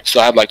qualifier, so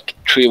I had like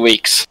 3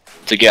 weeks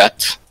to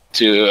get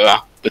to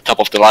the top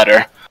of the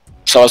ladder.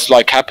 So I was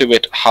like happy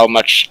with how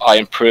much I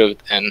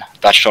improved in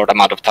that short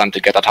amount of time to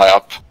get that high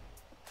up.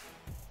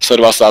 So it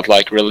was that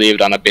like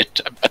relieved and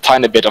a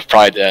tiny bit of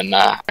pride in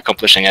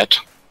accomplishing it.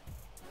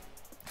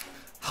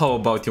 How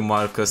about you,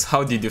 Marcus?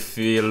 How did you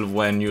feel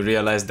when you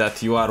realized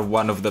that you are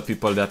one of the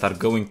people that are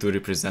going to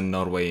represent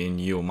Norway in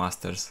EU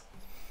Masters?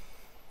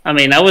 I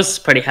mean, I was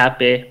pretty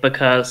happy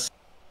because,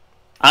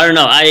 I don't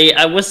know,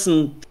 I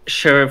wasn't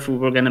sure if we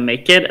were gonna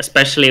make it,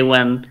 especially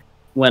when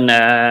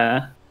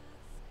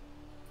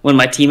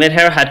my teammate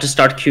here had to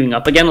start queuing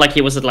up again. Like,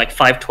 he was at like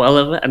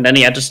 512, and then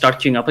he had to start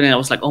queuing up again. I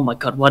was like, oh my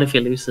god, what if he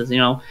loses, you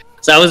know?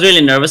 So I was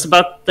really nervous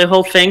about the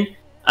whole thing.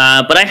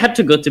 But I had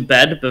to go to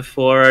bed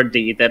before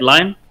the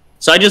deadline.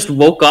 So I just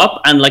woke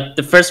up, and like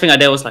the first thing I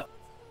did was like,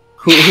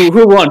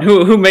 who won?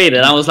 Who made it?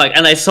 And I was like,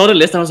 and I saw the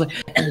list, and I was like,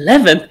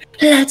 11th,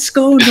 let's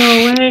go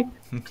Norway.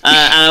 And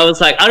I was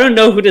like, I don't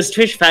know who this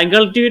Twitch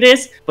fangirl dude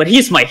is, but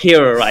he's my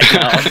hero right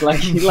now. I was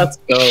like, let's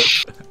go.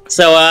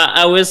 So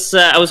I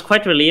was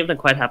quite relieved and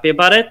quite happy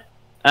about it,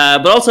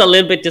 but also a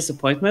little bit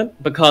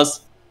disappointment,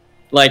 because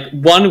like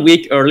 1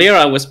 week earlier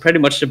I was pretty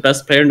much the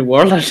best player in the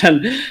world, and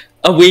then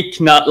a week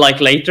not like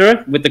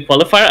later with the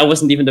qualifier I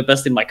wasn't even the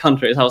best in my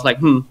country. So I was like,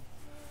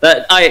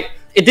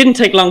 it didn't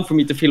take long for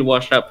me to feel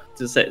washed up,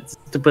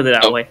 to put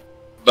it that way.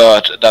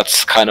 But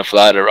that's kind of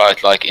ladder,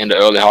 right? Like in the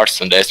early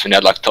Hearthstone days when you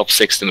had like top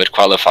 16 with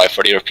qualify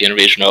for the European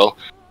regional,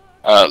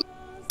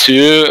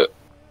 2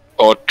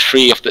 or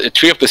 3 of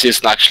the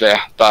season actually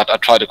that I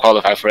tried to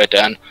qualify for it,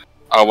 and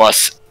I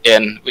was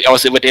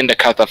within the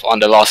cutoff on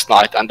the last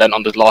night, and then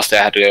on the last day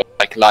I had to go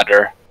like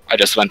ladder. I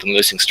just went on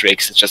losing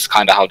streaks. It's just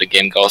kind of how the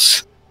game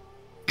goes.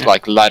 Yeah.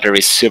 Like ladder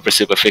is super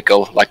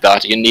fickle like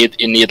that. You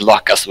need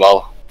luck as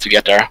well to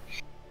get there.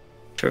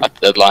 True. At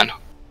the deadline.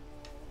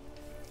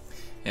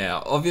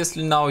 Yeah,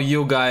 obviously now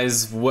you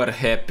guys were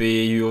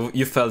happy.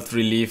 You felt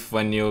relief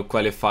when you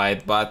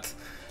qualified, but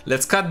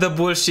let's cut the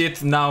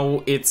bullshit.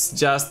 Now it's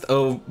just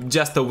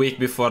a week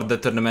before the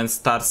tournament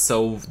starts.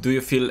 So do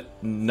you feel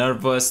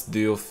nervous? Do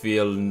you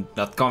feel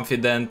not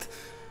confident?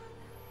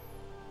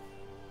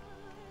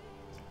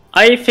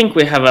 I think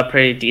we have a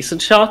pretty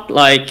decent shot.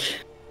 Like,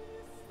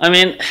 I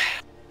mean,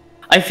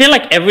 I feel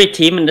like every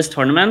team in this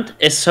tournament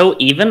is so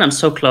even and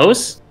so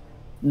close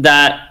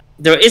that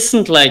there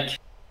isn't like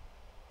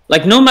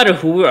no matter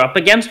who we're up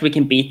against, we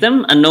can beat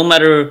them, and no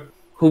matter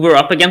who we're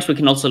up against, we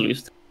can also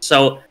lose them.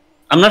 So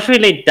I'm not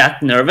really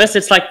that nervous.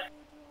 It's like,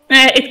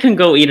 it can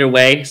go either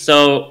way.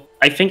 So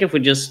I think if we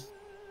just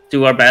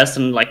do our best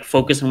and like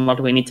focus on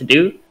what we need to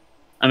do,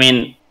 I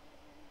mean,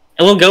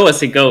 it will go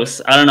as it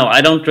goes. I don't know.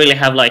 I don't really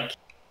have like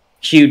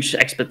huge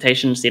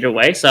expectations either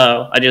way.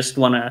 So I just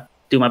want to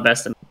do my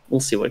best, and we'll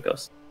see where it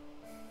goes.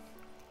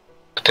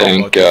 I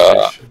think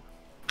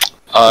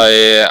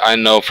I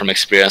know from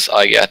experience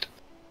I get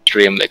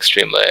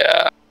extremely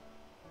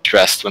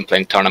stressed when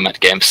playing tournament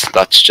games.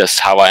 That's just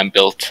how I am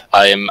built.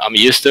 I'm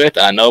used to it,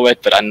 I know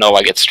it, but I know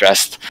I get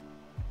stressed.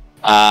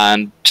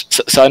 And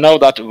so I know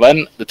that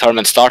when the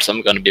tournament starts,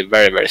 I'm going to be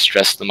very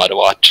stressed no matter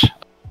what.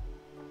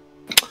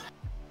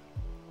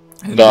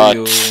 And but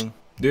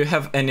do you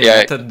have any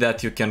method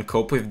that you can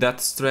cope with that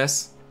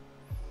stress?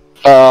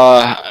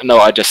 No,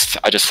 I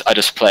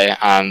just play,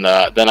 and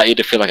then I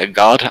either feel like a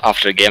god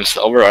after the game's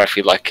over, or I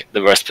feel like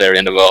the worst player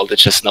in the world.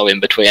 It's just no in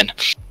between.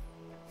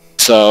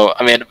 So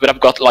I mean, but I've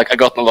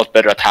gotten a lot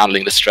better at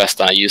handling the stress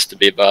than I used to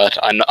be. But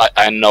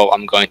I know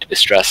I'm going to be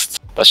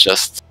stressed. That's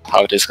just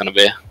how it is going to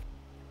be.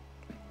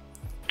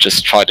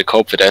 Just try to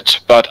cope with it.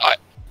 But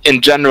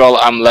in general,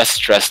 I'm less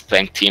stressed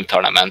playing team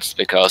tournaments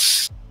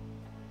because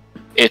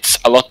it's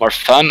a lot more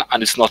fun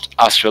and it's not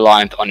as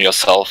reliant on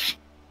yourself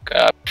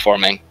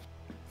performing.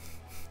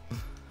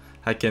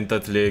 I can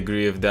totally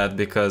agree with that,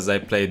 because I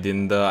played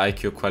in the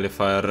IQ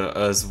qualifier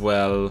as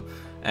well,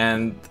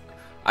 and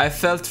I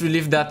felt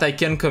relieved that I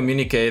can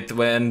communicate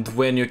when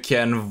you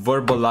can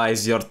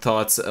verbalize your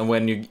thoughts and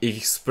when you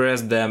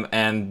express them,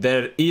 and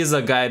there is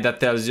a guy that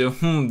tells you,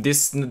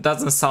 this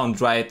doesn't sound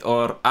right,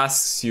 or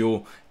asks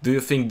you, do you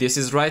think this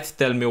is right?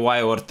 Tell me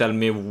why, or tell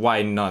me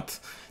why not.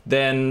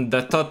 Then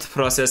the thought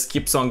process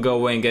keeps on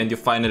going, and you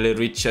finally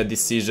reach a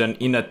decision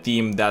in a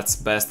team that's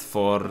best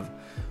for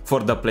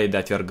for the play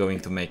that you're going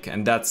to make, and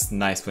that's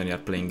nice when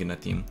you're playing in a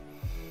team.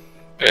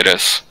 It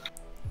is.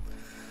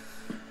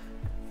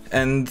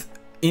 And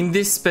in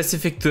this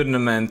specific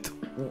tournament,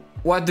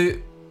 what do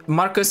you,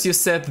 Marcus, you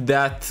said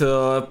that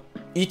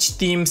each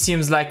team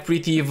seems like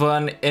pretty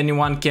even,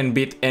 anyone can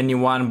beat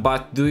anyone,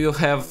 but do you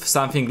have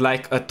something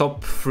like a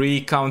top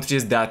 3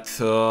 countries that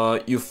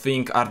you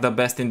think are the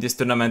best in this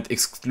tournament,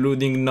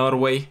 excluding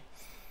Norway?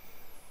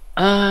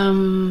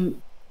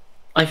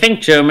 I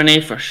think Germany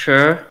for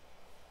sure.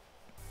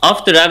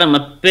 After that, I'm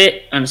a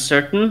bit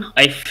uncertain.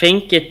 I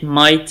think it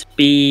might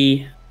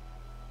be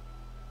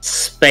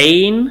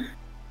Spain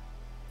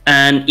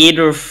and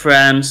either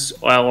France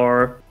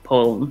or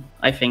Poland.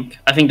 I think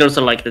those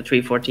are like the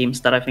 3-4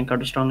 teams that I think are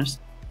the strongest.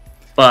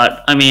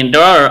 But I mean,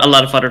 there are a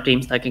lot of other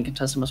teams that can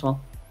contest them as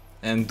well.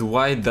 And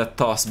why the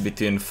toss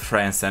between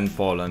France and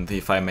Poland,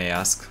 if I may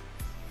ask?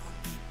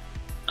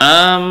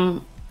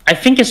 I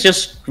think it's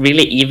just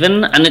really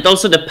even, and it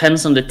also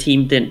depends on the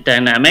team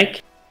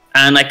dynamic.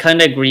 And I kind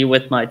of agree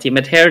with my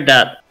teammate here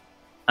that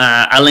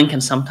Alan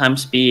can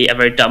sometimes be a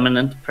very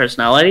dominant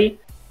personality.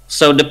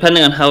 So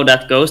depending on how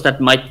that goes, that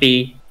might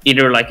be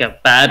either like a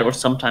bad or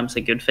sometimes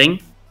a good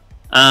thing.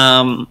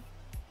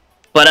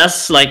 But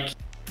as like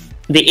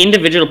the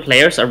individual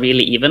players are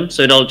really even,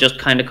 so it all just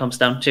kind of comes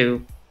down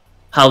to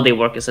how they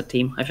work as a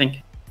team, I think.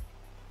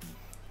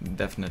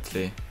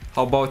 Definitely.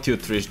 How about you,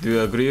 Trish? Do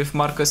you agree with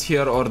Marcus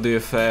here, or do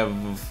you have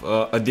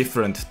a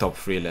different top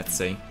 3, let's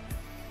say?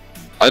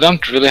 I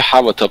don't really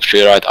have a top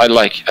 3, right?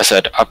 Like I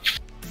said,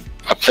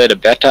 I played a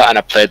beta and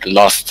I played the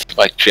last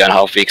like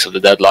 3.5 weeks of the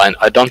deadline.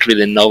 I don't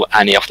really know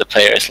any of the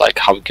players, like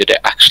how good they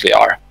actually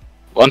are.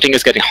 One thing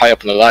is getting high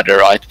up on the ladder,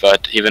 right?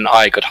 But even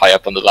I got high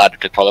up on the ladder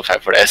to qualify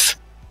for this.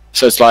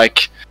 So it's like,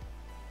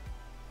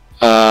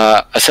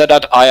 I said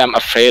that I am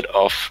afraid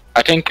of,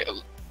 I think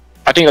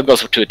that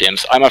goes for 2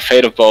 teams. I'm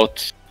afraid of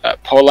both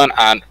Poland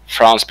and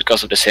France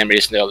because of the same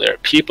reason earlier.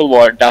 People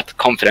were that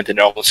confident in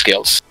their own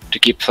skills to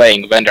keep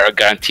playing when they're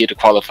guaranteed to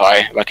qualify,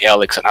 like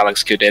Alex and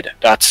Alex Q did.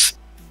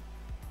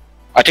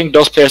 I think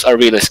those players are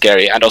really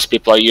scary, and those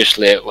people are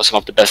usually some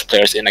of the best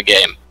players in a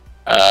game.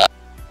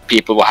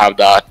 People will have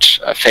that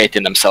faith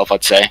in themselves,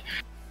 I'd say.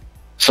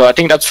 So I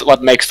think that's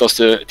what makes those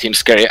 2 teams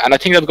scary. And I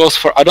think that goes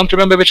for, I don't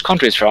remember which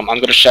country it's from, I'm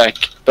gonna check.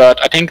 But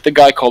I think the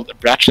guy called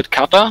Bratchet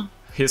Kata.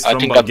 He's from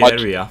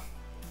Bulgaria.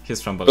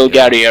 He's from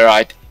Bulgaria,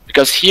 right.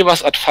 Because he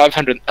was at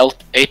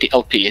 580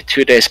 LP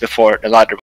 2 days before the ladder